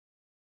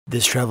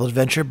This travel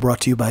adventure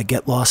brought to you by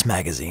Get Lost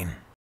magazine.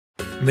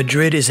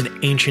 Madrid is an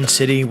ancient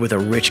city with a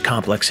rich,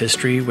 complex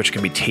history which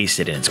can be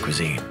tasted in its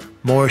cuisine.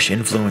 Moorish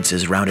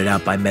influences rounded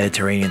out by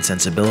Mediterranean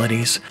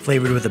sensibilities,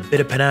 flavored with a bit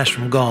of panache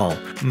from Gaul.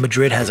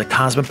 Madrid has a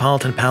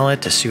cosmopolitan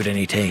palate to suit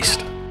any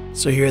taste.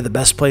 So here are the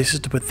best places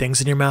to put things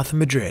in your mouth in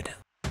Madrid.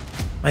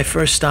 My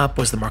first stop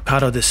was the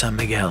Mercado de San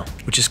Miguel,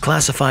 which is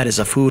classified as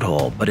a food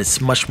hall, but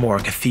it's much more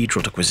a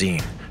cathedral to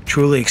cuisine.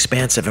 Truly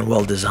expansive and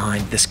well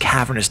designed, this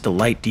cavernous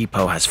delight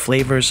depot has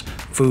flavors,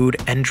 food,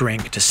 and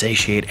drink to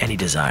satiate any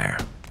desire.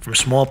 From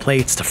small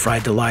plates to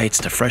fried delights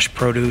to fresh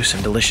produce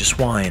and delicious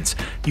wines,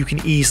 you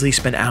can easily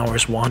spend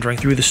hours wandering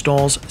through the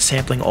stalls,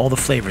 sampling all the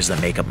flavors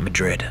that make up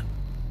Madrid.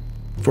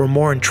 For a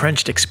more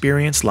entrenched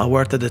experience, La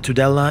Huerta de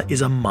Tudela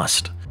is a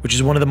must, which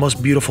is one of the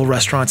most beautiful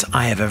restaurants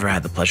I have ever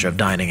had the pleasure of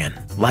dining in.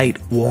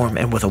 Light, warm,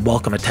 and with a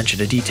welcome attention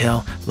to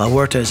detail, La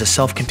Huerta is a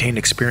self-contained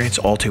experience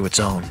all to its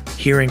own.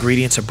 Here,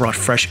 ingredients are brought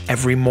fresh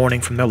every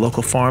morning from their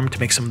local farm to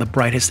make some of the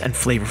brightest and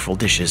flavorful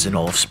dishes in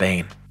all of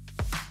Spain.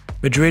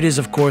 Madrid is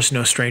of course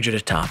no stranger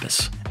to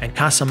tapas, and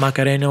Casa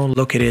Macareno,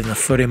 located in the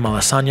Flor de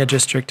Malasaña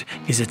district,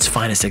 is its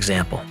finest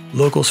example.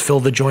 Locals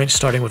fill the joint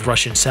starting with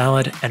Russian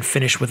salad and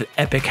finish with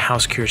epic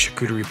house-cured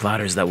charcuterie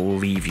platters that will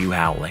leave you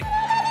howling.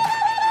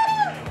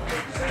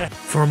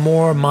 For a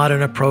more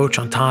modern approach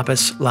on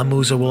tapas, La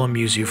Musa will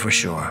amuse you for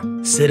sure.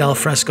 Sit al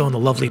fresco in the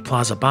lovely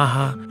Plaza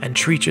Baja and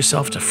treat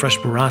yourself to fresh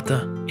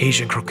burrata,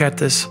 Asian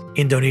croquetas,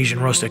 Indonesian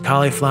roasted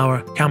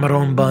cauliflower,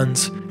 camarón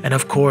buns, and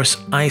of course,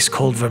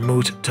 ice-cold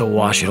vermouth to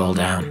wash it all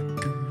down.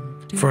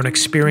 For an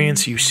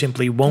experience you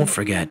simply won't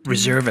forget,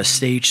 reserve a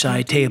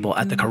stage-side table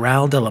at the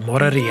Corral de la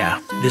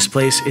Moreria. This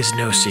place is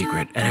no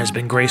secret and has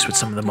been graced with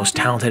some of the most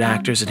talented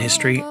actors in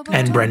history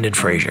and Brendan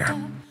Fraser.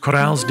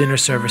 Corral's dinner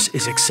service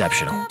is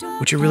exceptional,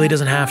 which it really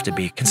doesn't have to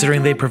be,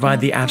 considering they provide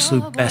the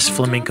absolute best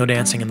flamenco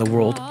dancing in the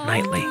world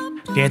nightly.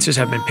 Dancers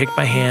have been picked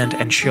by hand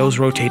and shows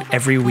rotate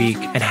every week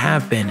and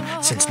have been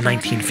since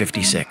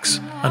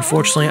 1956.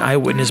 Unfortunately, I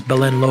witnessed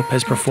Belen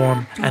Lopez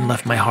perform and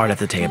left my heart at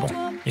the table.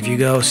 If you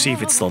go, see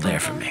if it's still there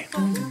for me.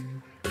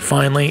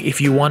 Finally, if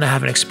you want to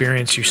have an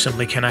experience you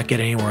simply cannot get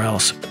anywhere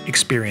else,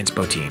 experience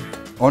Botín.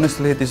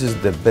 Honestly, this is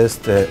the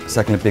best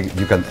suckling pig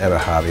you can ever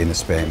have in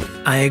Spain.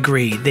 I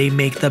agree, they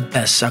make the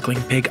best suckling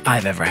pig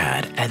I've ever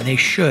had, and they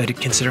should,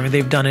 considering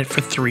they've done it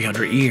for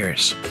 300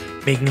 years,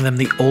 making them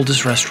the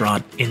oldest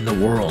restaurant in the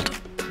world.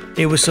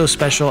 It was so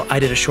special, I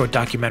did a short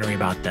documentary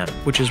about them,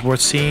 which is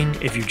worth seeing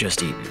if you've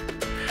just eaten.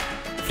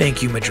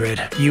 Thank you, Madrid.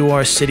 You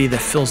are a city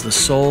that fills the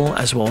soul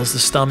as well as the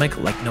stomach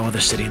like no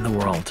other city in the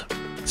world.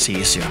 See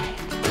you soon.